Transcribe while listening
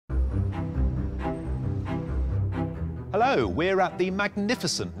Hello, we're at the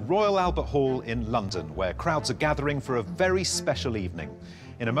magnificent Royal Albert Hall in London, where crowds are gathering for a very special evening.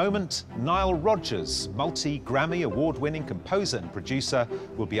 In a moment, Nile Rogers, multi-Grammy award-winning composer and producer,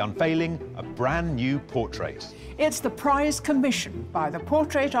 will be unveiling a brand new portrait. It's the prize commissioned by the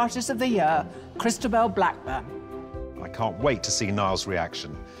Portrait Artist of the Year, Christabel Blackburn. I can't wait to see Nile's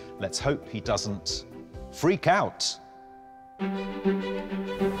reaction. Let's hope he doesn't freak out.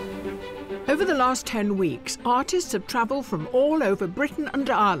 Over the last 10 weeks, artists have travelled from all over Britain and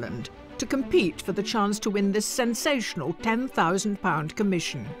Ireland to compete for the chance to win this sensational £10,000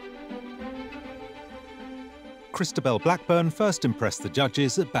 commission. Christabel Blackburn first impressed the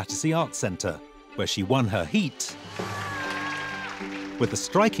judges at Battersea Arts Centre, where she won her heat with a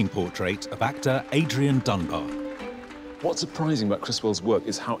striking portrait of actor Adrian Dunbar. What's surprising about Christabel's work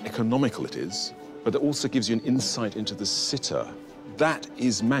is how economical it is, but it also gives you an insight into the sitter. That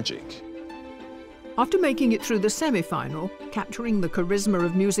is magic. After making it through the semi-final, capturing the charisma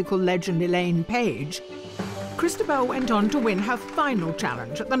of musical legend Elaine Paige, Christabel went on to win her final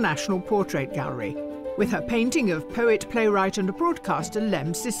challenge at the National Portrait Gallery with her painting of poet, playwright and broadcaster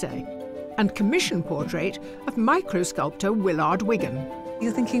Lem Sissay and commission portrait of microsculptor Willard Wigan.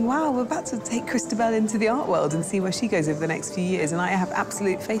 You're thinking, wow, we're about to take Christabel into the art world and see where she goes over the next few years, and I have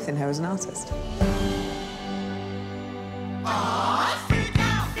absolute faith in her as an artist.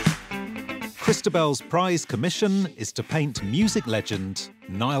 Christabel's prize commission is to paint music legend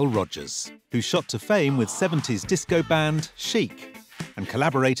Nile Rogers, who shot to fame with 70s disco band Chic and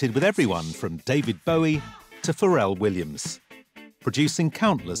collaborated with everyone from David Bowie to Pharrell Williams, producing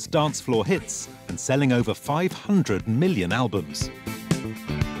countless dance floor hits and selling over 500 million albums.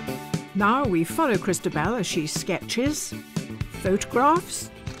 Now we follow Christabel as she sketches,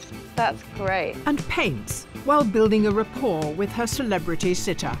 photographs, that's great, and paints while building a rapport with her celebrity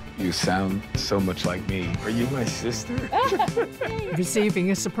sitter. You sound so much like me. Are you my sister?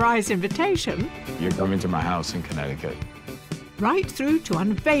 Receiving a surprise invitation. You're coming to my house in Connecticut. Right through to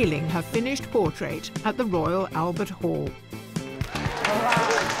unveiling her finished portrait at the Royal Albert Hall.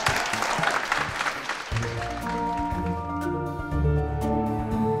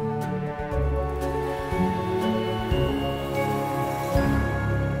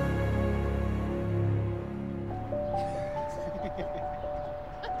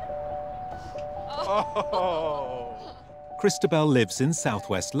 Christabel lives in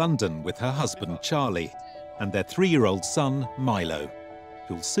southwest London with her husband Charlie and their 3-year-old son Milo,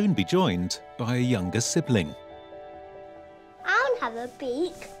 who'll soon be joined by a younger sibling. I want to have a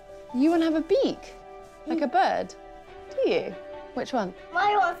beak. You want to have a beak? Like a bird? Do you? Which one?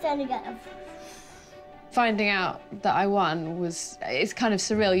 I want to get a... Finding out that I won it's kind of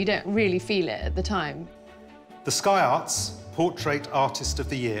surreal. You don't really feel it at the time. The Sky Arts Portrait Artist of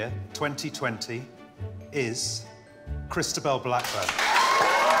the Year 2020 is Christabel Blackburn.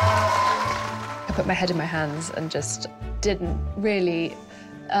 I put my head in my hands and just didn't really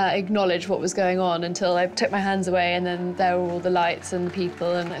acknowledge what was going on until I took my hands away, and then there were all the lights and the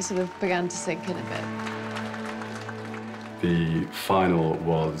people, and it sort of began to sink in a bit. The final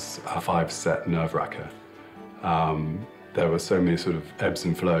was a 5-set nerve-wracker. There were so many sort of ebbs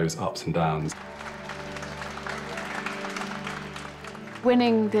and flows, ups and downs.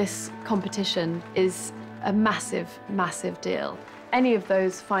 Winning this competition is a massive, massive deal. Any of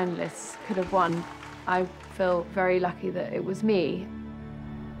those finalists could have won. I feel very lucky that it was me.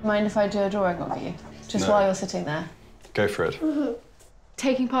 Mind if I do a drawing of you? Just while you're sitting there? Go for it.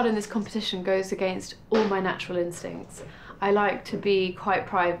 Taking part in this competition goes against all my natural instincts. I like to be quite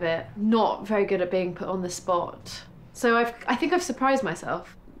private, not very good at being put on the spot. So I think I've surprised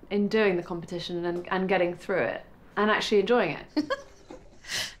myself in doing the competition and getting through it and actually enjoying it.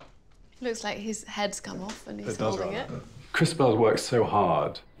 Looks like his head's come off and he's holding it. Christabel's worked so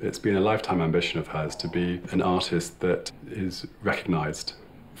hard. It's been a lifetime ambition of hers to be an artist that is recognised.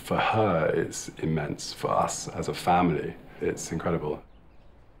 For her, it's immense. For us as a family, it's incredible.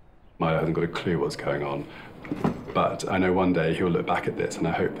 Milo hasn't got a clue what's going on, but I know one day he'll look back at this and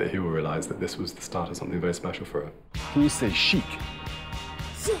I hope that he will realise that this was the start of something very special for her. Can you say chic?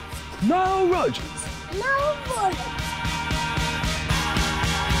 Nile Rogers. Nile Rogers.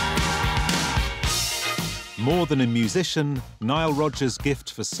 More than a musician, Nile Rogers'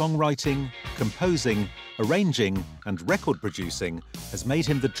 gift for songwriting, composing, arranging and record producing has made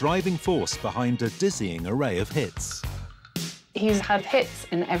him the driving force behind a dizzying array of hits. He's had hits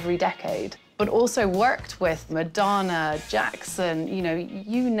in every decade, but also worked with Madonna, Jackson, you know,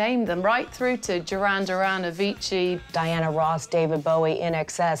 you name them, right through to Duran Duran, Avicii. Diana Ross, David Bowie,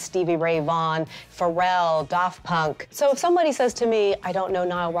 INXS, Stevie Ray Vaughan, Pharrell, Daft Punk. So if somebody says to me, I don't know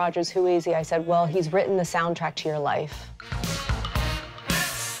Nile Rogers, who is he? I said, well, he's written the soundtrack to your life.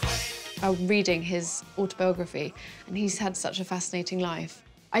 I'm reading his autobiography, and he's had such a fascinating life.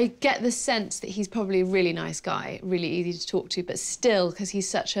 I get the sense that he's probably a really nice guy, really easy to talk to, but still, because he's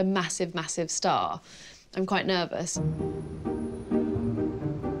such a massive, massive star, I'm quite nervous.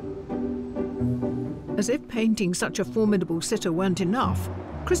 As if painting such a formidable sitter weren't enough,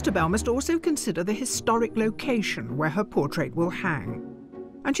 Christabel must also consider the historic location where her portrait will hang.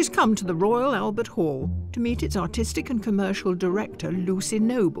 And she's come to the Royal Albert Hall to meet its artistic and commercial director, Lucy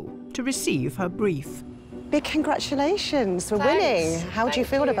Noble, to receive her brief. Big congratulations for winning. How do you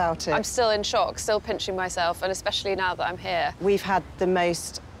feel about it? I'm still in shock, still pinching myself, and especially now that I'm here. We've had the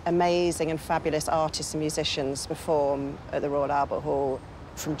most amazing and fabulous artists and musicians perform at the Royal Albert Hall,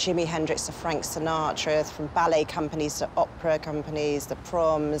 from Jimi Hendrix to Frank Sinatra, from ballet companies to opera companies, the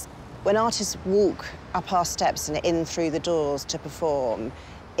Proms. When artists walk up our steps and in through the doors to perform,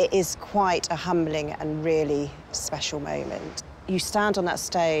 it is quite a humbling and really special moment. You stand on that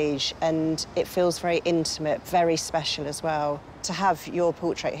stage and it feels very intimate, very special as well. To have your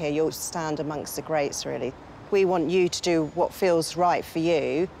portrait here, you'll stand amongst the greats, really. We want you to do what feels right for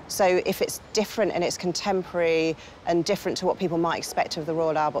you. So if it's different and it's contemporary and different to what people might expect of the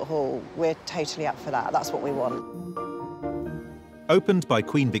Royal Albert Hall, we're totally up for that. That's what we want. Opened by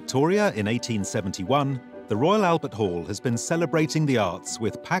Queen Victoria in 1871, the Royal Albert Hall has been celebrating the arts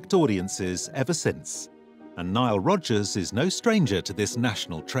with packed audiences ever since. And Nile Rogers is no stranger to this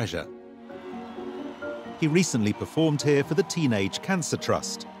national treasure. He recently performed here for the Teenage Cancer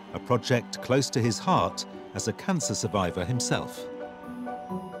Trust, a project close to his heart as a cancer survivor himself.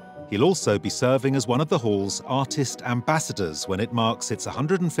 He'll also be serving as one of the Hall's artist ambassadors when it marks its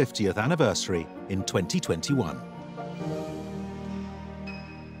 150th anniversary in 2021.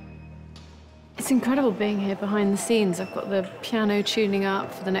 It's incredible being here behind the scenes. I've got the piano tuning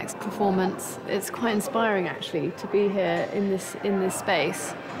up for the next performance. It's quite inspiring, actually, to be here in this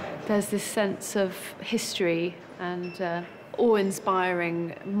space. There's this sense of history and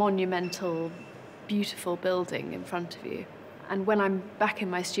awe-inspiring, monumental, beautiful building in front of you. And when I'm back in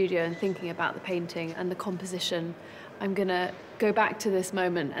my studio and thinking about the painting and the composition, I'm going to go back to this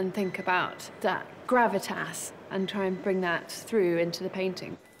moment and think about that gravitas and try and bring that through into the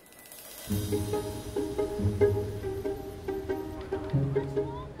painting.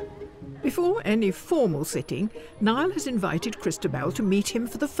 Before any formal sitting, Nile has invited Christabel to meet him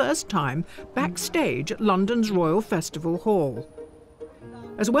for the first time backstage at London's Royal Festival Hall.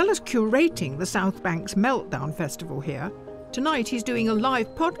 As well as curating the South Bank's Meltdown Festival here, tonight he's doing a live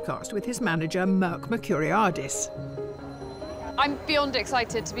podcast with his manager, Mercuriadis. I'm beyond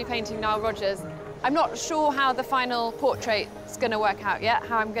excited to be painting Nile Rogers. I'm not sure how the final portrait's going to work out yet,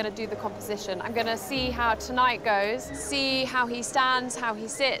 how I'm going to do the composition. I'm going to see how tonight goes, see how he stands, how he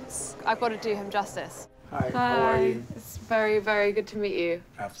sits. I've got to do him justice. Hi, how are you? It's very, very good to meet you.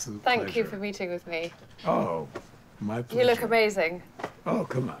 Absolute Thank pleasure. you for meeting with me. Oh, my pleasure. You look amazing. Oh,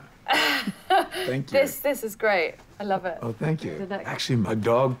 come on. Thank you. This is great. I love it. Oh, thank you. Actually, my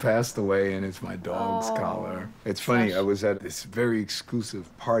dog passed away, and it's my dog's collar. It's funny, I was at this very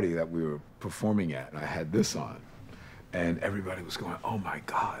exclusive party that we were performing at, and I had this on. And everybody was going, oh my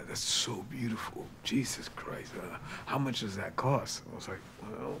God, that's so beautiful. Jesus Christ, how much does that cost? I was like,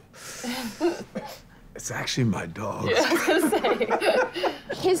 well, it's actually my dog. Yeah, I was gonna say.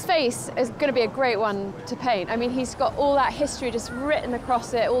 His face is going to be a great one to paint. I mean, he's got all that history just written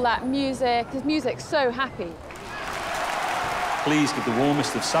across it, all that music. His music's so happy. Please give the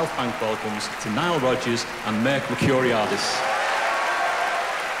warmest of South Bank welcomes to Nile Rogers and Mercuriadis.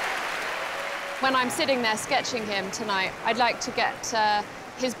 When I'm sitting there sketching him tonight, I'd like to get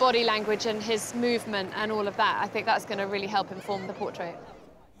his body language and his movement and all of that. I think that's going to really help inform the portrait.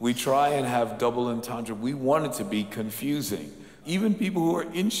 We try and have double entendre. We want it to be confusing. Even people who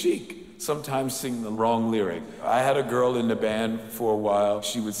are in chic sometimes sing the wrong lyric. I had a girl in the band for a while.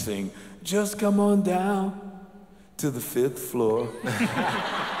 She would sing, just come on down to the 5th floor.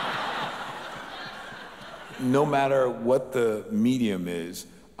 No matter what the medium is,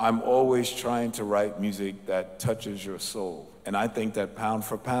 I'm always trying to write music that touches your soul. And I think that pound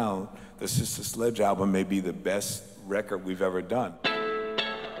for pound, the Sister Sledge album may be the best record we've ever done.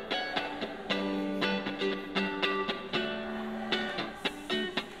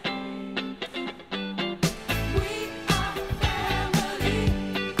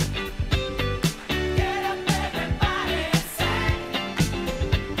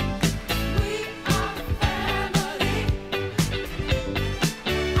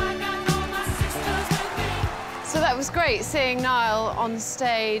 great seeing Nile on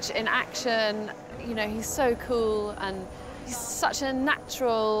stage in action. You know, he's so cool and he's such a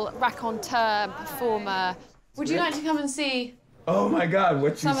natural raconteur, performer. Would you like to come and see? Oh my God,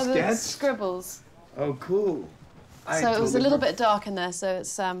 what you some of the sketched? scribbles. Oh, cool. So it was a little bit dark in there, so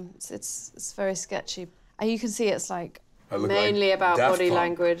it's very sketchy. And you can see it's like mainly like about Daft body Punk.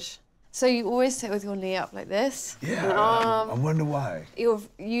 language. So you always sit with your knee up like this. Yeah, I wonder why. You'll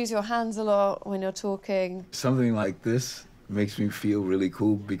use your hands a lot when you're talking. Something like this makes me feel really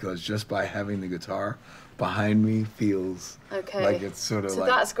cool because just by having the guitar behind me feels like it's sort of so like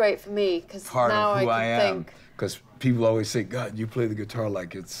that's great for me because part now of who I I can am. think. Because people always say, God, you play the guitar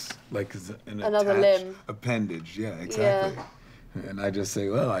like it's an Another attached limb. appendage. Yeah, exactly. Yeah. And I just say,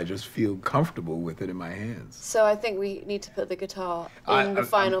 well, I just feel comfortable with it in my hands. So I think we need to put the guitar in the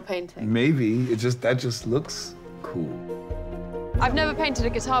final painting. Maybe that just looks cool. I've never painted a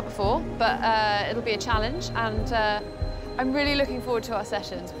guitar before, but it'll be a challenge, and I'm really looking forward to our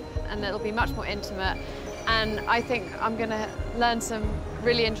sessions, and it'll be much more intimate, and I think I'm going to learn some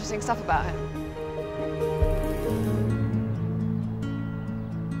really interesting stuff about him.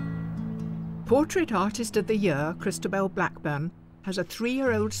 Portrait Artist of the Year, Christabel Blackburn, has a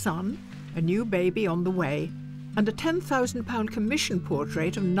 3-year-old son, a new baby on the way, and a £10,000 commission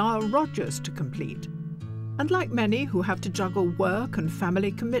portrait of Nile Rogers to complete. And like many who have to juggle work and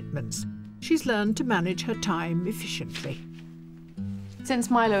family commitments, she's learned to manage her time efficiently. Since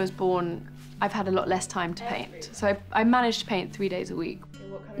Milo was born, I've had a lot less time to paint. So I managed to paint 3 days a week.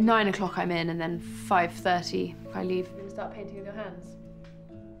 9 o'clock I'm in, and then 5:30 I leave. You're going to start painting with your hands?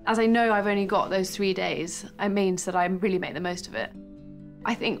 As I know I've only got those 3 days, it means that I really make the most of it.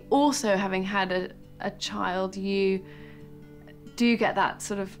 I think also having had a child, you do get that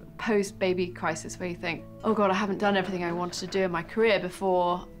sort of post-baby crisis where you think, oh God, I haven't done everything I wanted to do in my career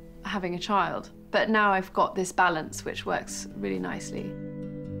before having a child. But now I've got this balance which works really nicely.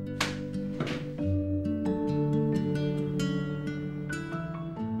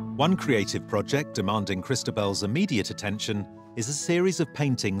 One creative project demanding Christabel's immediate attention is a series of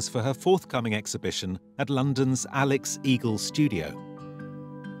paintings for her forthcoming exhibition at London's Alex Eagle Studio.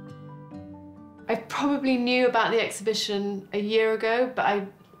 I probably knew about the exhibition a year ago, but I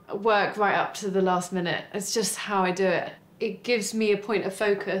work right up to the last minute. It's just how I do it. It gives me a point of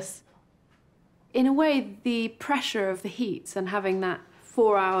focus. In a way, the pressure of the heats and having that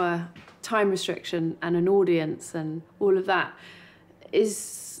 4-hour time restriction and an audience and all of that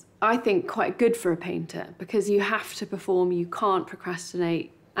is, I think, quite good for a painter because you have to perform, you can't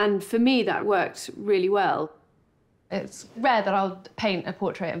procrastinate. And for me, that worked really well. It's rare that I'll paint a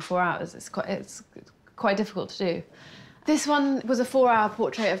portrait in 4 hours. It's quite difficult to do. This one was a 4-hour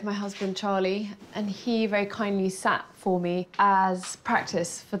portrait of my husband, Charlie, and he very kindly sat for me as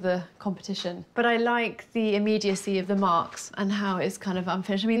practice for the competition. But I like the immediacy of the marks and how it's kind of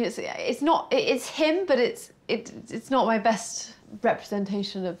unfinished. I mean, it's him, but it's not my best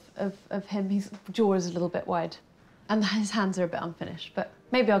representation of him. His jaw is a little bit wide, and his hands are a bit unfinished, but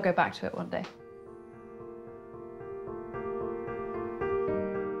maybe I'll go back to it one day.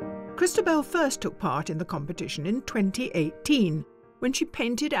 Christabel first took part in the competition in 2018 when she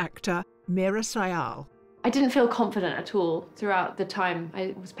painted actor Mira Sayal. I didn't feel confident at all throughout the time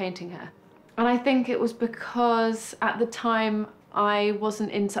I was painting her. And I think it was because at the time I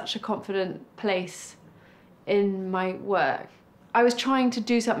wasn't in such a confident place in my work. I was trying to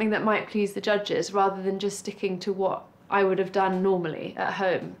do something that might please the judges rather than just sticking to what I would have done normally at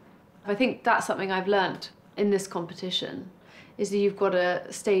home. I think that's something I've learnt in this competition, is that you've got to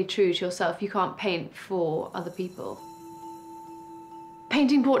stay true to yourself. You can't paint for other people.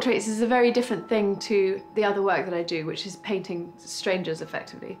 Painting portraits is a very different thing to the other work that I do, which is painting strangers,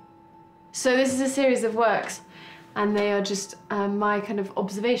 effectively. So this is a series of works, and they are just my kind of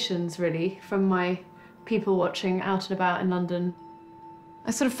observations, really, from my people watching out and about in London.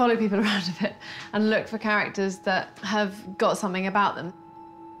 I sort of follow people around a bit and look for characters that have got something about them.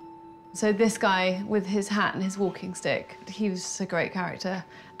 So this guy with his hat and his walking stick, he was a great character.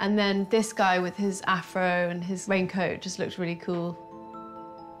 And then this guy with his afro and his raincoat just looked really cool.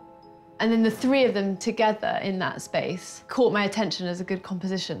 And then the three of them together in that space caught my attention as a good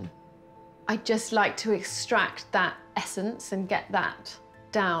composition. I just like to extract that essence and get that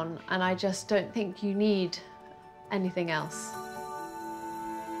down, and I just don't think you need anything else.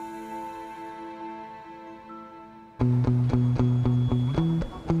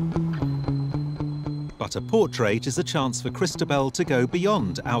 But a portrait is a chance for Christabel to go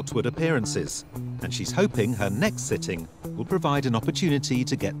beyond outward appearances, and she's hoping her next sitting will provide an opportunity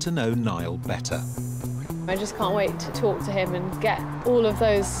to get to know Nile better. I just can't wait to talk to him and get all of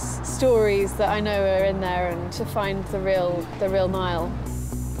those stories that I know are in there and to find the real Nile.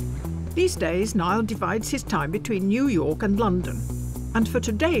 These days, Nile divides his time between New York and London. And for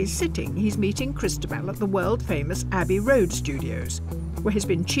today's sitting, he's meeting Christabel at the world-famous Abbey Road studios, where he's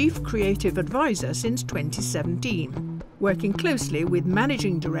been Chief Creative Advisor since 2017, working closely with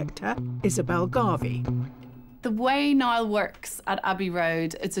Managing Director Isabel Garvey. The way Nile works at Abbey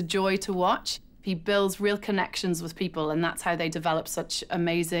Road, it's a joy to watch. He builds real connections with people, and that's how they develop such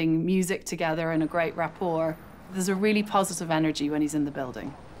amazing music together and a great rapport. There's a really positive energy when he's in the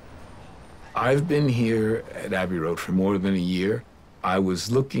building. I've been here at Abbey Road for more than a year. I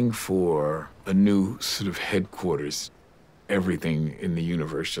was looking for a new sort of headquarters. Everything in the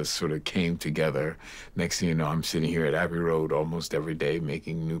universe just sort of came together. Next thing you know, I'm sitting here at Abbey Road almost every day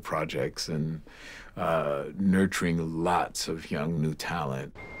making new projects and nurturing lots of young new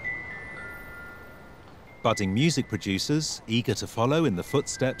talent. Budding music producers, eager to follow in the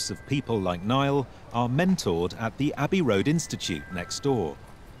footsteps of people like Nile, are mentored at the Abbey Road Institute next door.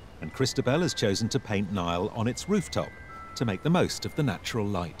 And Christabel has chosen to paint Nile on its rooftop to make the most of the natural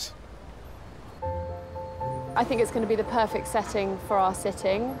light. I think it's going to be the perfect setting for our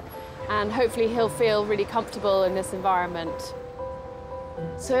sitting, and hopefully he'll feel really comfortable in this environment.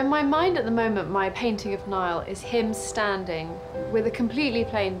 So in my mind at the moment, my painting of Nile is him standing with a completely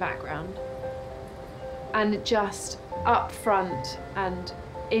plain background and just up front and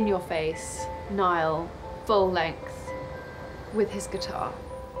in your face, Nile, full length, with his guitar.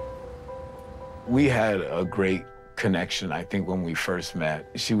 We had a great connection, I think, when we first met.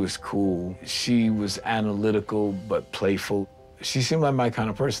 She was cool. She was analytical, but playful. She seemed like my kind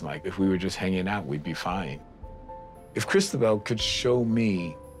of person. Like, if we were just hanging out, we'd be fine. If Christabel could show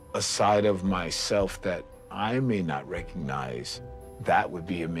me a side of myself that I may not recognize, that would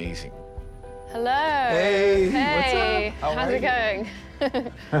be amazing. Hello. Hey, hey. What's up? How's it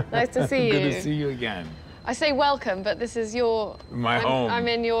going? Nice to see you. Good to see you again. I say welcome, but this is your... My home. I'm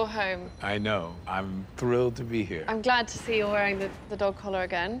in your home. I know. I'm thrilled to be here. I'm glad to see you're wearing the dog collar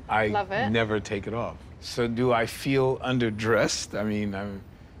again. I love it. Never take it off. So do I feel underdressed? I mean,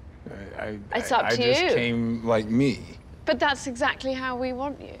 It's up to you. I just came like me. But that's exactly how we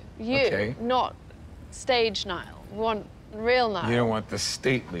want you. You, okay. Not stage Nile. We want real Nile. You don't want the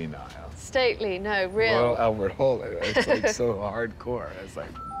stately Nile. Stately, no, real. Royal Albert Hall. It's like so hardcore. It's like...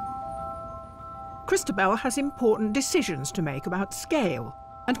 Christabel has important decisions to make about scale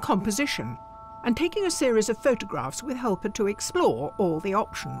and composition, and taking a series of photographs will help her to explore all the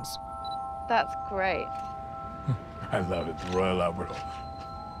options. That's great. I love it, the Royal Albert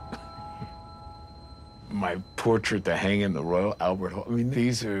Hall. My portrait to hang in the Royal Albert Hall. I mean,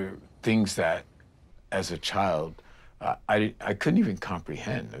 these are things that, as a child, I couldn't even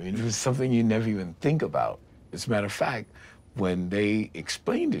comprehend. I mean, it was something you never even think about. As a matter of fact, when they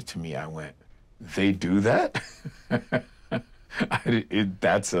explained it to me, I went, they do that?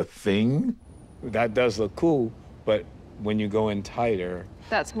 That's a thing? That does look cool, but when you go in tighter...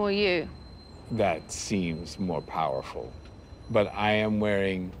 That's more you. That seems more powerful. But I am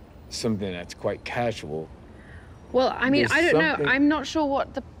wearing something that's quite casual. Well, I mean, There's I don't know. something- I'm not sure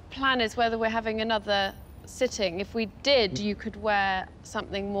what the plan is, whether we're having another sitting. If we did, you could wear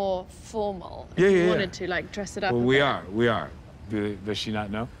something more formal. Yeah, if yeah, you yeah. wanted to, like, dress it up. Well, a we bit. are. Does she not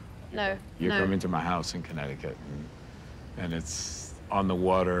know? No, You're no. coming to my house in Connecticut, and it's on the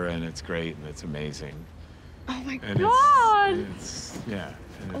water, and it's great, and it's amazing. Oh my And God! Yeah.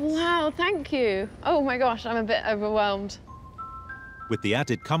 and Oh, wow, thank you. Oh my gosh, I'm a bit overwhelmed. With the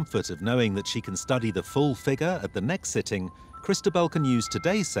added comfort of knowing that she can study the full figure at the next sitting, Christabel can use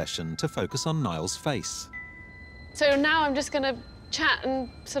today's session to focus on Nile's face. So now I'm just going to chat and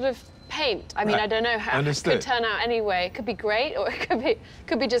sort of paint. I mean, Right. I don't know how Understood. it could turn out anyway. It could be great, or it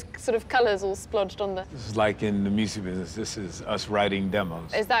could be just sort of colours all splodged on the... This is like in the music business, this is us writing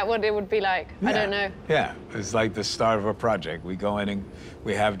demos. Is that what it would be like? I don't know. Yeah, it's like the start of a project. We go in and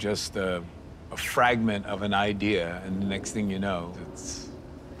we have just a fragment of an idea, and the next thing you know, it's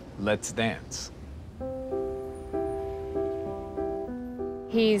let's dance.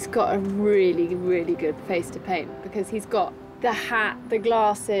 He's got a really, really good face to paint because he's got the hat, the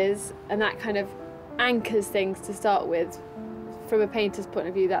glasses, and that kind of anchors things to start with. From a painter's point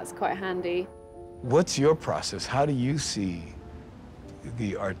of view, that's quite handy. What's your process? How do you see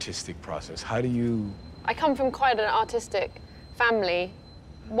the artistic process? How do you... I come from quite an artistic family.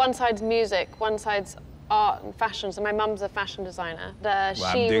 One side's music, one side's art and fashion. So my mum's a fashion designer. Well,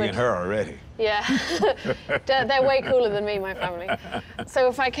 I'm digging her already. Yeah, they're way cooler than me, my family. So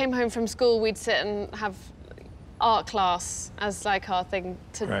if I came home from school, we'd sit and have art class as like our thing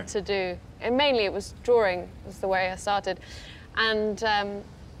to do. And mainly it was drawing was the way I started. And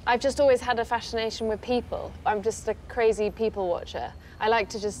I've just always had a fascination with people. I'm just a crazy people watcher. I like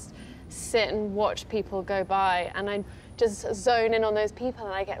to just sit and watch people go by, and I just zone in on those people,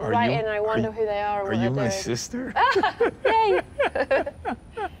 and I get in and I wonder who they are and what they're doing. Are you my sister? Yay!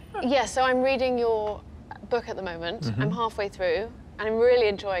 Yeah, so I'm reading your book at the moment. I'm halfway through, and I'm really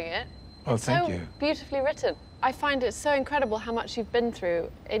enjoying it. Oh, thank you. It's so beautifully written. I find it so incredible how much you've been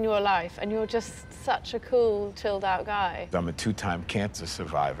through in your life, and you're just such a cool, chilled out guy. I'm a 2-time cancer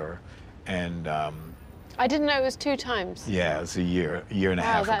survivor, and I didn't know it was 2 times. yeah, it was a year and a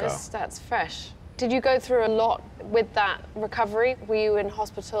half ago. That's fresh. Did you go through a lot with that recovery? Were you in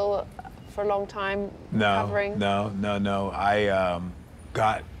hospital for a long time recovering? No. I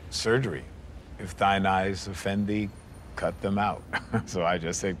got surgery. If thine eyes offend thee, cut them out. So I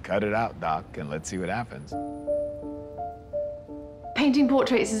just said, cut it out, doc, and let's see what happens. Painting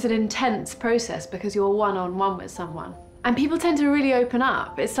portraits is an intense process because you're one-on-one with someone. And people tend to really open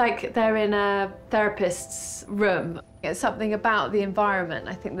up. It's like they're in a therapist's room. It's something about the environment,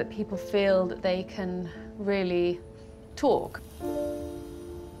 I think, that people feel that they can really talk.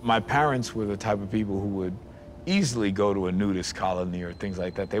 My parents were the type of people who would easily go to a nudist colony or things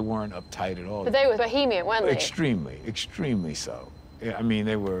like that. They weren't uptight at all. But they were bohemian, weren't they? Extremely so. I mean,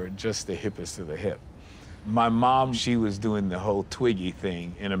 they were just the hippest of the hip. My mom, she was doing the whole Twiggy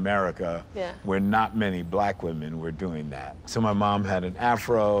thing in America, where not many black women were doing that. So my mom had an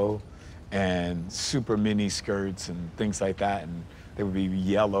afro and super mini skirts and things like that, and they would be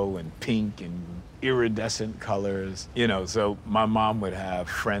yellow and pink and iridescent colors. You know, so my mom would have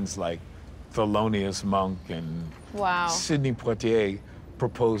friends like Thelonious Monk and Sidney Poitier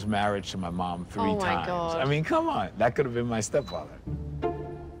propose marriage to my mom 3 times. my God. I mean, come on, that could have been my stepfather.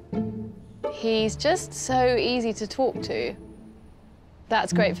 He's just so easy to talk to.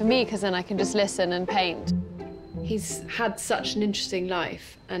 That's great for me, because then I can just listen and paint. He's had such an interesting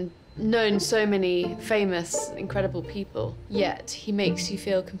life and known so many famous, incredible people, yet he makes you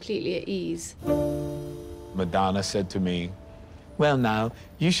feel completely at ease. Madonna said to me, well, now,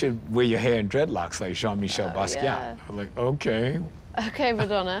 you should wear your hair in dreadlocks like Jean-Michel Basquiat. yeah. I'm like, okay. Okay,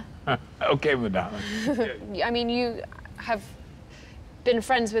 Madonna. Okay, Madonna. I mean, you have been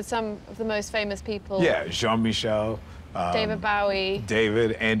friends with some of the most famous people. Yeah, Jean-Michel. David Bowie.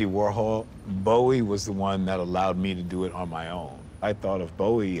 David, Andy Warhol. Bowie was the one that allowed me to do it on my own. I thought of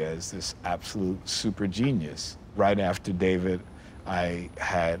Bowie as this absolute super genius. Right after David, I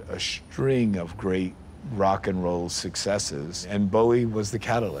had a string of great rock and roll successes, and Bowie was the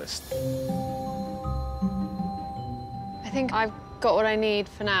catalyst. I think I've got what I need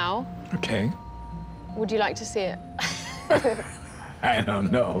for now. Okay. Would you like to see it? I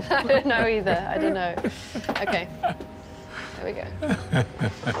don't know. I don't know either. I don't know. Okay. There we go.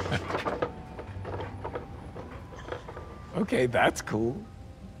 Okay, that's cool.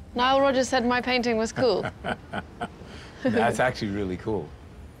 Nile Rogers said my painting was cool. That's actually really cool.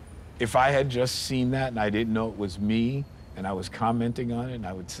 If I had just seen that and I didn't know it was me and I was commenting on it, and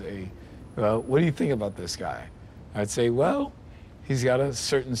I would say, well, what do you think about this guy? I'd say, well, he's got a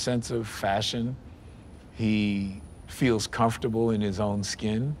certain sense of fashion. He feels comfortable in his own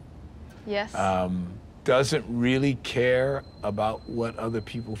skin. Yes. Doesn't really care about what other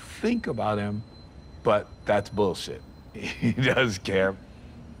people think about him, but that's bullshit. He does care.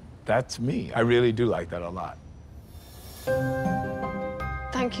 That's me. I really do like that a lot.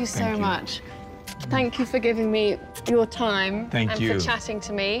 Thank you so much. Thank you for giving me your time and for chatting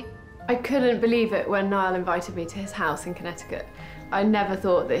to me. I couldn't believe it when Niall invited me to his house in Connecticut. I never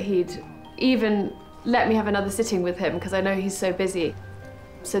thought that he'd even let me have another sitting with him, because I know he's so busy.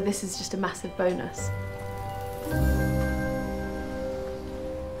 So this is just a massive bonus.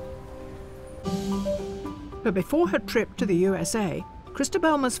 But before her trip to the USA,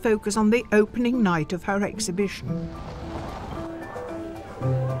 Christabel must focus on the opening night of her exhibition.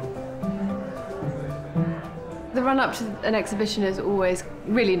 The run-up to an exhibition is always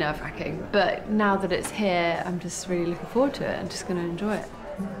really nerve-wracking, but now that it's here, I'm just really looking forward to it. I'm just going to enjoy it.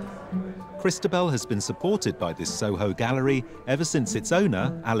 Christabel has been supported by this Soho gallery ever since its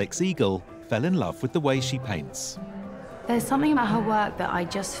owner, Alex Eagle, fell in love with the way she paints. There's something about her work that I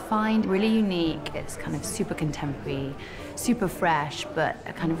just find really unique. It's kind of super contemporary, super fresh, but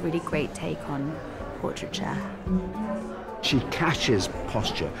a kind of really great take on portraiture. She catches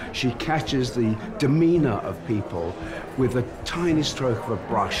posture. She catches the demeanor of people with a tiny stroke of a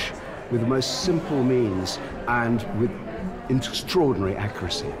brush, with the most simple means, and with extraordinary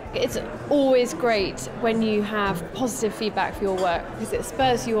accuracy. It's always great when you have positive feedback for your work because it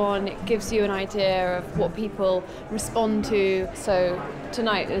spurs you on, it gives you an idea of what people respond to. So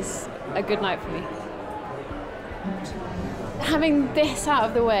tonight is a good night for me. Having this out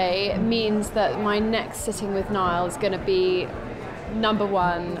of the way means that my next sitting with Nile is going to be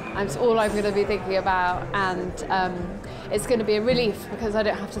 #1. It's all I'm going to be thinking about, and it's going to be a relief because I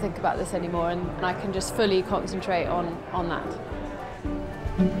don't have to think about this anymore, and I can just fully concentrate on that.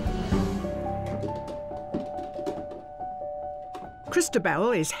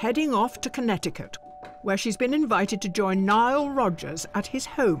 Christabel is heading off to Connecticut, where she's been invited to join Nile Rogers at his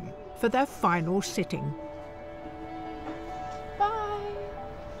home for their final sitting.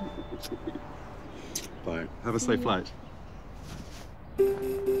 Bye. Have a safe flight.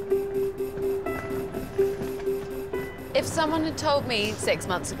 If someone had told me 6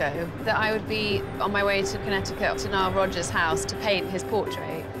 months ago that I would be on my way to Connecticut to Nile Rogers' house to paint his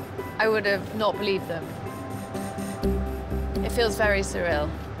portrait, I would have not believed them. It feels very surreal.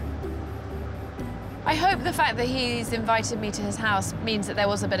 I hope the fact that he's invited me to his house means that there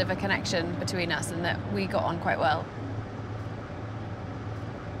was a bit of a connection between us and that we got on quite well.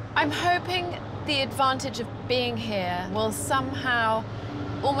 I'm hoping the advantage of being here will somehow,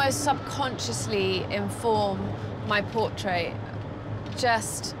 almost subconsciously, inform my portrait.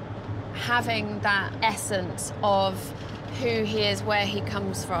 Just having that essence of who he is, where he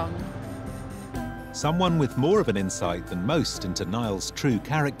comes from. Someone with more of an insight than most into Nile's true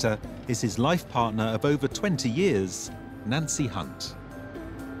character is his life partner of over 20 years, Nancy Hunt.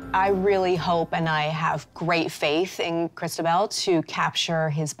 I really hope and I have great faith in Christabel to capture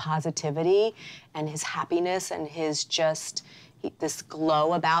his positivity and his happiness and his just this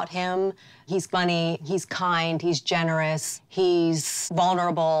glow about him. He's funny, he's kind, he's generous, he's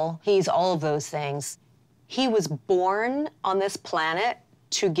vulnerable, he's all of those things. He was born on this planet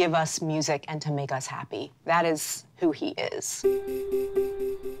to give us music and to make us happy. That is who he is.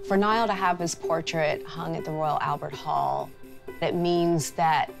 For Nile to have his portrait hung at the Royal Albert Hall, it means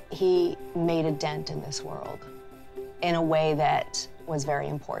that he made a dent in this world in a way that was very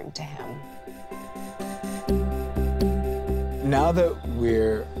important to him. Now that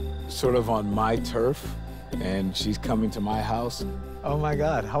we're sort of on my turf and she's coming to my house, oh my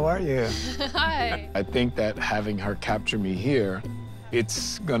God, how are you? Hi. I think that having her capture me here,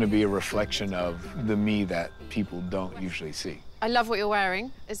 it's gonna be a reflection of the me that people don't usually see. I love what you're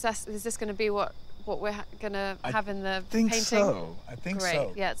wearing. Is this going to be what we're going to have in the painting? I think so. I think Great.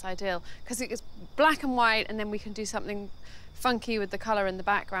 so. Yeah, it's ideal. Because it's black and white, and then we can do something funky with the colour in the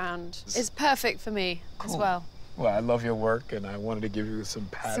background. It's perfect for me as well. Well, I love your work, and I wanted to give you some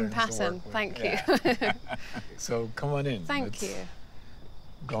patterns. Some pattern. Thank you. So come on in. Thank you.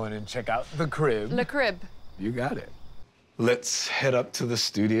 Go in and check out the crib. Le crib. You got it. Let's head up to the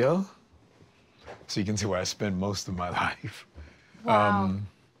studio so you can see where I spend most of my life. Wow.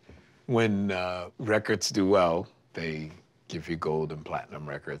 When records do well, they give you gold and platinum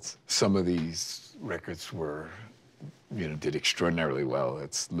records. Some of these records were, did extraordinarily well.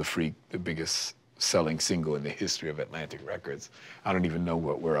 It's Le Freak, the biggest selling single in the history of Atlantic Records. I don't even know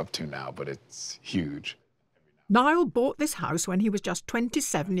what we're up to now, but it's huge. Nile bought this house when he was just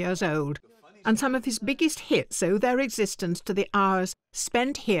 27 years old, and some of his biggest hits owe their existence to the hours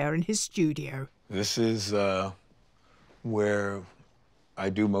spent here in his studio. This is where I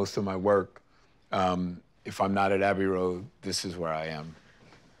do most of my work. If I'm not at Abbey Road, this is where I am.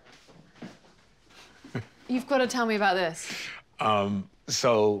 You've got to tell me about this.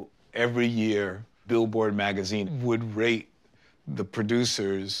 So every year, Billboard magazine would rate the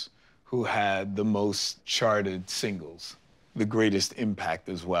producers who had the most charted singles, the greatest impact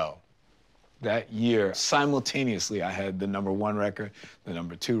as well. That year, simultaneously, I had the #1 record, the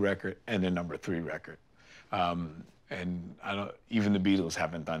 #2 record, and the #3 record. And even the Beatles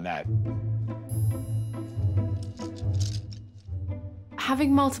haven't done that.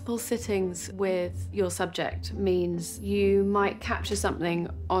 Having multiple sittings with your subject means you might capture something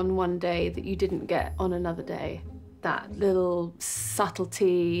on one day that you didn't get on another day. That little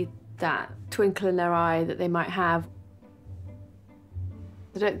subtlety, that twinkle in their eye that they might have.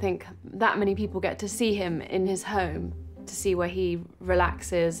 I don't think that many people get to see him in his home, to see where he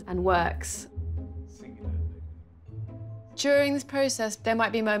relaxes and works. During this process, there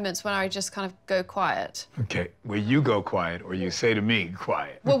might be moments when I just kind of go quiet. Okay, where you go quiet or you say to me,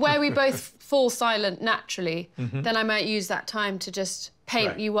 quiet. Well, where we both fall silent naturally, then I might use that time to just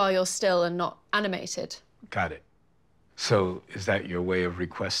paint you while you're still and not animated. Got it. So is that your way of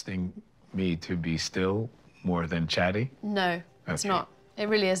requesting me to be still more than chatty? No, it's not. It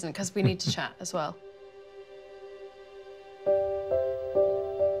really isn't, because we need to chat as well.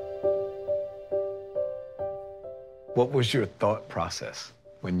 What was your thought process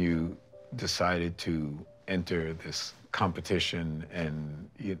when you decided to enter this competition, and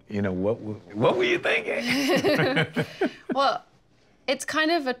you know, what were you thinking? Well, it's kind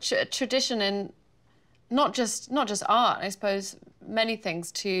of a tradition in not just art, I suppose, many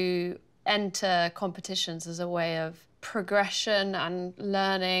things, to enter competitions as a way of progression and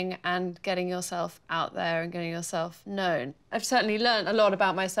learning and getting yourself out there and getting yourself known. I've certainly learned a lot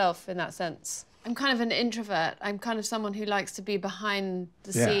about myself in that sense. I'm kind of an introvert. I'm kind of someone who likes to be behind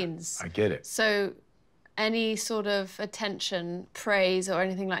the scenes. I get it. So any sort of attention, praise, or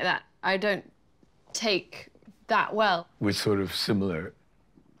anything like that, I don't take that well. We're sort of similar.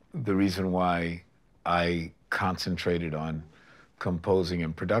 The reason why I concentrated on composing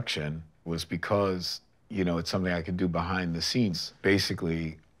and production was because, you know, it's something I could do behind the scenes.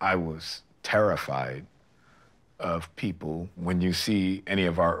 Basically, I was terrified of people. When you see any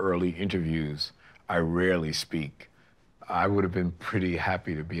of our early interviews, I rarely speak. I would have been pretty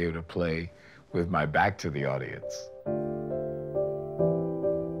happy to be able to play with my back to the audience.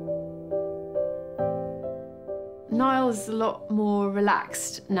 Nile is a lot more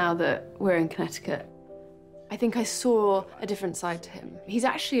relaxed now that we're in Connecticut. I think I saw a different side to him. He's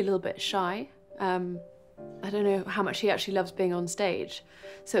actually a little bit shy. I don't know how much he actually loves being on stage.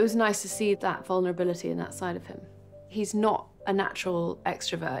 So it was nice to see that vulnerability and that side of him. He's not a natural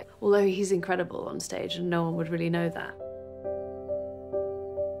extrovert, although he's incredible on stage and no one would really know that.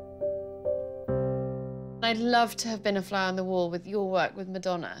 I'd love to have been a fly on the wall with your work with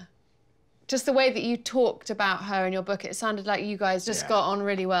Madonna. Just the way that you talked about her in your book, it sounded like you guys just got on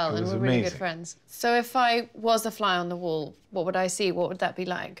really well and were really good friends. So if I was a fly on the wall, what would I see? What would that be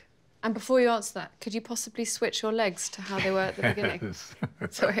like? And before you answer that, could you possibly switch your legs to how they were at the beginning?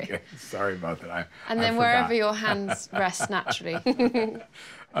 Sorry. Okay. Sorry about that. And then wherever your hands rest naturally.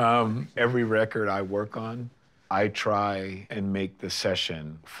 Every record I work on, I try and make the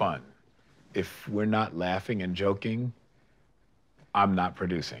session fun. If we're not laughing and joking, I'm not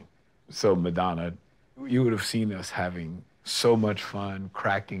producing. So Madonna, you would have seen us having so much fun,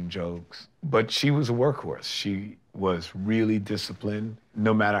 cracking jokes. But she was a workhorse. She was really disciplined.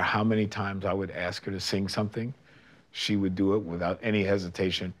 No matter how many times I would ask her to sing something, she would do it without any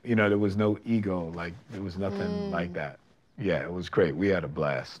hesitation. You know, there was no ego, like, there was nothing like that. Yeah, it was great. We had a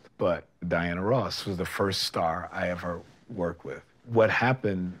blast. But Diana Ross was the first star I ever worked with. What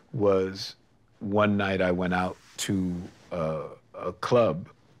happened was, one night I went out to a club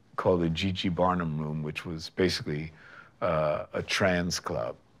called the Gigi Barnum Room, which was basically a trans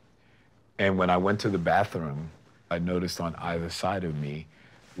club. And when I went to the bathroom, I noticed on either side of me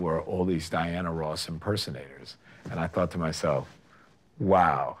were all these Diana Ross impersonators. And I thought to myself,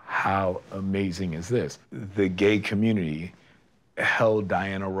 wow, how amazing is this? The gay community held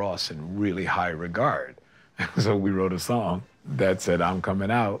Diana Ross in really high regard. So we wrote a song that said, I'm coming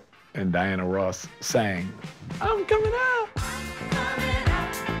out, and Diana Ross sang, I'm coming out.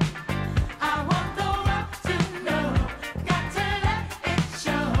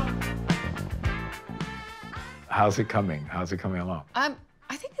 How's it coming? How's it coming along? I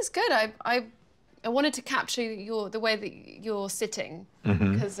think it's good. I wanted to capture the way that you're sitting,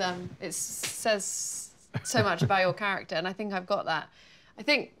 because it says so much about your character, and I think I've got that. I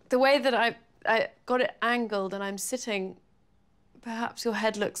think the way that I got it angled and I'm sitting, perhaps your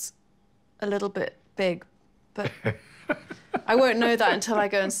head looks a little bit big, but I won't know that until I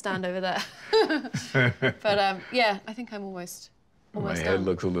go and stand over there. But yeah, I think I'm almost My head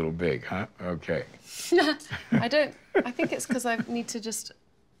looks a little big, huh? Okay. I think it's because I need to just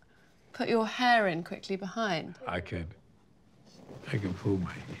put your hair in quickly behind. I could pull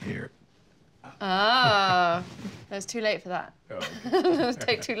my hair. Ah, no, it's too late for that. Oh. It'll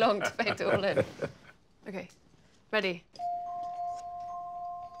take too long to paint it all in. Okay, ready?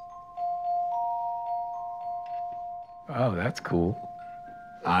 Oh, that's cool.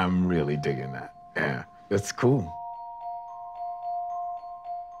 I'm really digging that. Yeah, that's cool.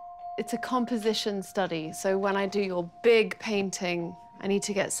 It's a composition study, so when I do your big painting, I need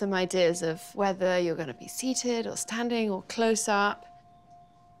to get some ideas of whether you're going to be seated or standing or close up.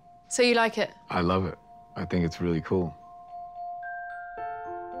 So you like it? I love it. I think it's really cool.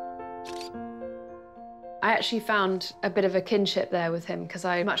 I actually found a bit of a kinship there with him because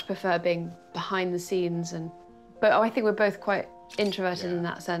I much prefer being behind the scenes, but I think we're both quite introverted in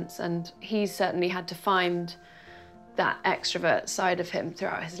that sense, and he's certainly had to find that extrovert side of him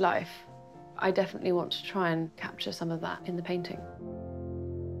throughout his life. I definitely want to try and capture some of that in the painting.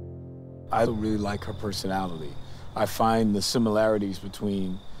 I really like her personality. I find the similarities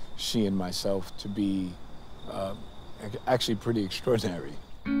between she and myself to be actually pretty extraordinary.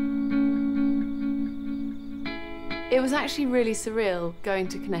 It It was actually really surreal going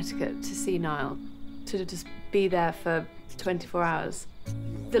to Connecticut to see Nile, to just be there for 24 hours.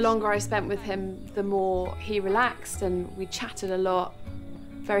 The longer I spent with him, the more he relaxed and we chatted a lot.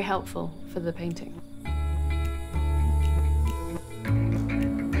 Very helpful for the painting.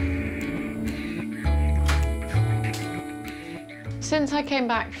 Since I came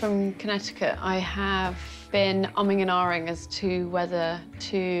back from Connecticut, I have been umming and ahhing as to whether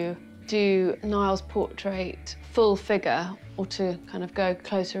to do Nile's portrait full figure or to kind of go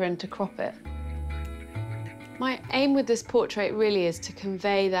closer in to crop it. My aim with this portrait really is to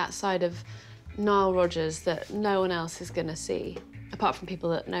convey that side of Nile Rogers that no one else is going to see, apart from people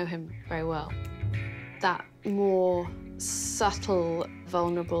that know him very well. That more subtle,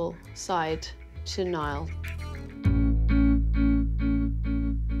 vulnerable side to Nile.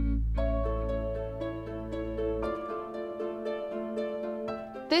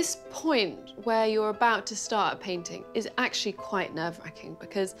 This point where you're about to start a painting is actually quite nerve-wracking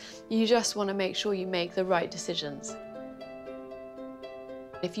because you just want to make sure you make the right decisions.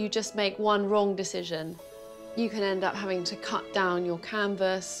 If you just make one wrong decision, you can end up having to cut down your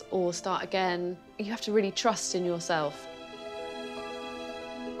canvas or start again. You have to really trust in yourself.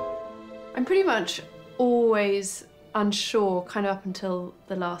 I'm pretty much always unsure, kind of up until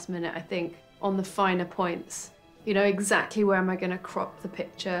the last minute, I think, on the finer points. You know, exactly where am I going to crop the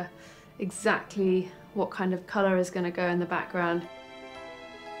picture, exactly what kind of colour is going to go in the background.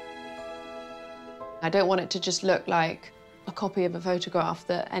 I don't want it to just look like a copy of a photograph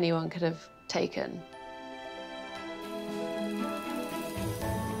that anyone could have taken.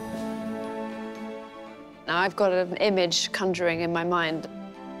 Now I've got an image conjuring in my mind.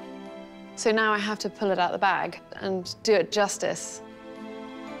 So now I have to pull it out of the bag and do it justice.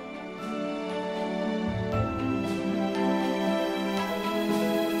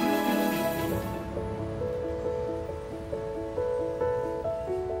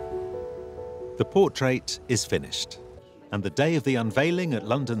 The portrait is finished, and the day of the unveiling at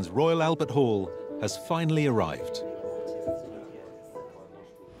London's Royal Albert Hall has finally arrived.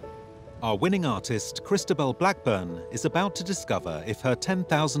 Our winning artist, Christabel Blackburn, is about to discover if her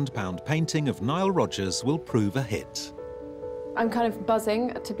 £10,000 painting of Nile Rogers will prove a hit. I'm kind of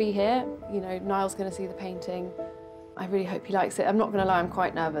buzzing to be here. You know, Nile's going to see the painting. I really hope he likes it. I'm not going to lie, I'm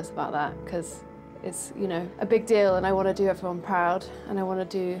quite nervous about that because it's, you know, a big deal and I want to do everyone proud and I want to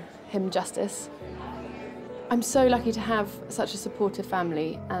do him justice. I'm so lucky to have such a supportive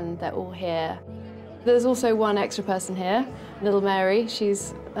family and they're all here. There's also one extra person here, little Mary.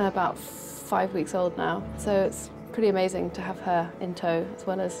 She's about 5 weeks old now, so it's pretty amazing to have her in tow as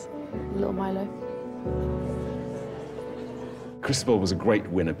well as little Milo. Christabel was a great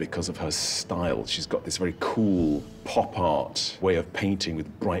winner because of her style. She's got this very cool pop art way of painting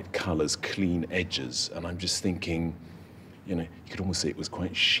with bright colours, clean edges, and I'm just thinking, you know, you could almost say it was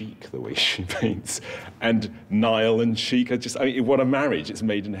quite chic, the way she paints. And Nile and chic, I mean, what a marriage, it's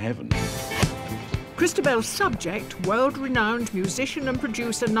made in heaven. Christabel's subject, world-renowned musician and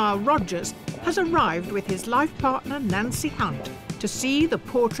producer Nile Rogers, has arrived with his life partner Nancy Hunt to see the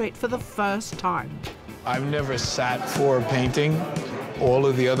portrait for the first time. I've never sat for a painting. All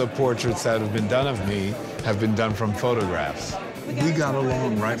of the other portraits that have been done of me have been done from photographs. We got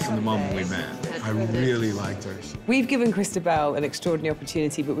along right from the moment we met. I really liked her. We've given Christabel an extraordinary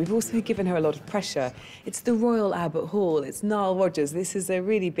opportunity, but we've also given her a lot of pressure. It's the Royal Albert Hall, it's Nile Rogers. This is a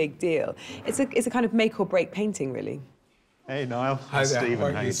really big deal. It's a kind of make or break painting, really. Hey, Niall. Hi there.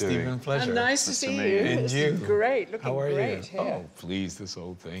 Stephen, how you doing? Stephen, pleasure. Nice to see you. And you. Great, looking How are great. you? Oh, please, this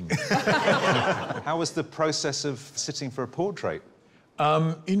old thing. How was the process of sitting for a portrait?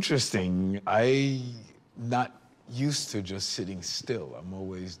 Interesting. I'm not used to just sitting still. I'm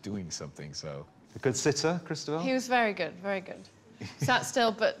always doing something, so. A good sitter, Christabel? He was very good, very good. Sat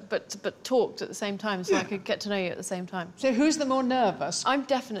still, but talked at the same time, so I could get to know you at the same time. So who's the more nervous? I'm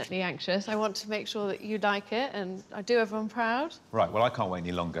definitely anxious. I want to make sure that you like it, and I do everyone proud. Right, well, I can't wait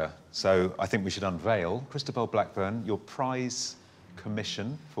any longer, so I think we should unveil Christabel Blackburn, your prize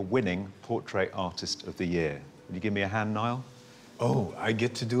commission for winning Portrait Artist of the Year. Will you give me a hand, Niall? Oh, I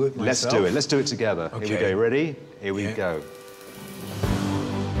get to do it myself? Let's do it. Let's do it together. Okay. Here we go. Ready? Here we go.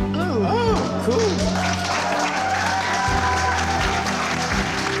 Oh, cool.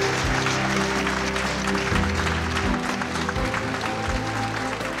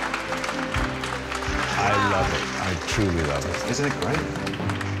 I love it. I truly love it. Isn't it great?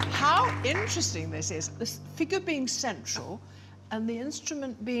 How interesting this is. The figure being central and the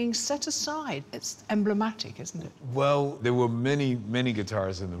instrument being set aside. It's emblematic, isn't it? Well, there were many, many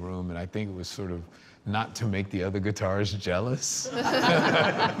guitars in the room, and I think it was sort of not to make the other guitars jealous.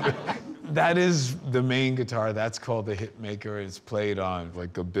 That is the main guitar. That's called the Hitmaker. It's played on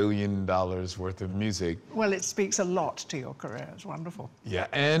like $1 billion worth of music. Well, it speaks a lot to your career. It's wonderful. Yeah,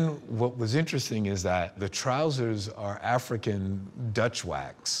 and what was interesting is that the trousers are African Dutch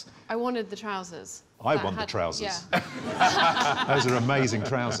wax. I wanted the trousers. I want the trousers. Yeah. Those are amazing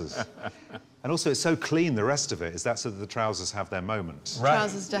trousers. And also, it's so clean, the rest of it, is that so that the trousers have their moment. Right.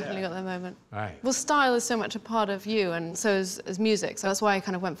 Trousers definitely got their moment. Right. Well, style is so much a part of you, and so is music, so that's why I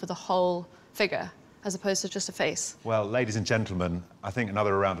kind of went for the whole figure, as opposed to just a face. Well, ladies and gentlemen, I think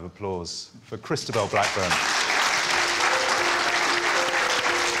another round of applause for Christabel Blackburn.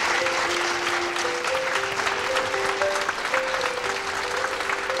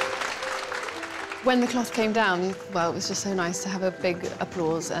 When the cloth came down, well, it was just so nice to have a big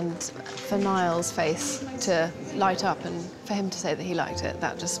applause and for Nile's face to light up and for him to say that he liked it.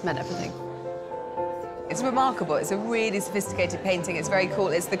 That just meant everything. It's remarkable. It's a really sophisticated painting. It's very cool.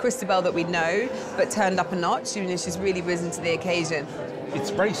 It's the Christabel that we know, but turned up a notch. You know, she's really risen to the occasion.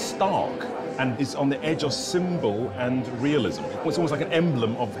 It's very stark, and it's on the edge of symbol and realism. It's almost like an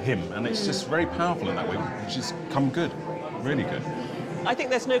emblem of him, and it's just very powerful in that way, which has come good, really good. I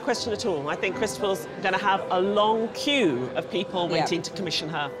think there's no question at all. I think Christabel's going to have a long queue of people waiting to commission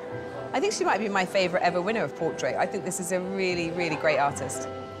her. I think she might be my favourite ever winner of portrait. I think this is a really, really great artist.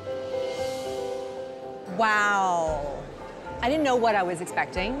 Wow. I didn't know what I was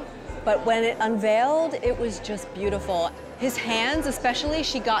expecting, but when it unveiled, it was just beautiful. His hands, especially,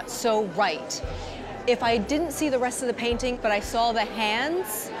 she got so right. If I didn't see the rest of the painting, but I saw the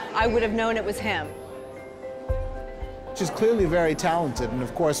hands, I would have known it was him. She's clearly very talented, and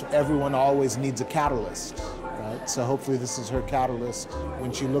of course, everyone always needs a catalyst, right? So hopefully this is her catalyst.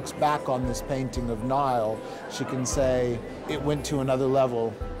 When she looks back on this painting of Nile, she can say, it went to another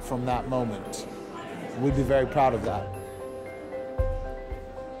level from that moment. We'd be very proud of that.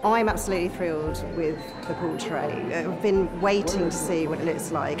 I'm absolutely thrilled with the portrait. I've been waiting to see what it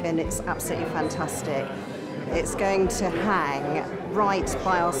looks like, and it's absolutely fantastic. It's going to hang right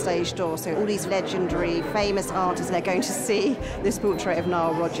by our stage door, so all these legendary, famous artists, they're going to see this portrait of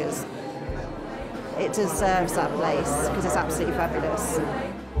Nile Rogers. It deserves that place, because it's absolutely fabulous.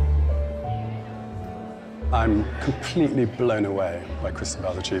 I'm completely blown away by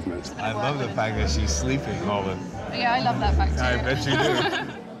Christabel's achievement. I love the fact that she's sleeping all the... Yeah, I love that fact too. I bet you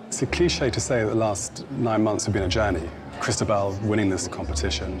do. It's a cliche to say that the last 9 months have been a journey. Christabel winning this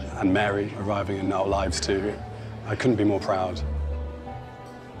competition and Mary arriving in our lives too. I couldn't be more proud.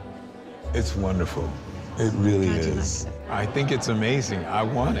 It's wonderful. It really is. I think it's amazing. I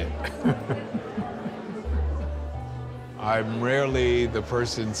want it. I'm rarely the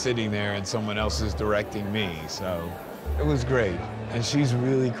person sitting there and someone else is directing me, so it was great. And she's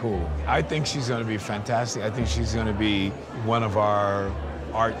really cool. I think she's going to be fantastic. I think she's going to be one of our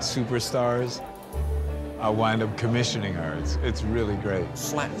art superstars. I'll wind up commissioning her. It's really great.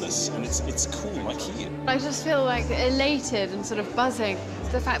 Flatness, and it's cool, like here. I just feel like elated and sort of buzzing.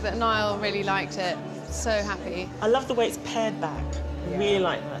 The fact that Nile really liked it, so happy. I love the way it's pared back. I really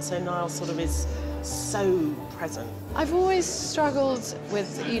like that. So Nile sort of is so present. I've always struggled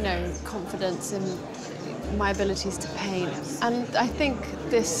with, you know, confidence in my abilities to paint. And I think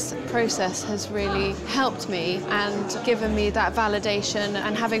this process has really helped me and given me that validation,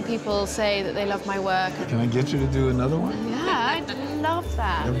 and having people say that they love my work. Can I get you to do another one? Yeah, I'd love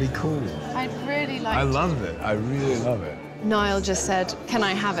that. That'd be cool. I'd really like I love it. I really love it. Niall just said, can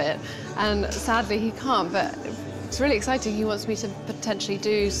I have it? And sadly he can't, but it's really exciting. He wants me to potentially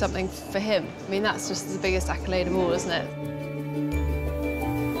do something for him. I mean, that's just the biggest accolade of all, isn't it?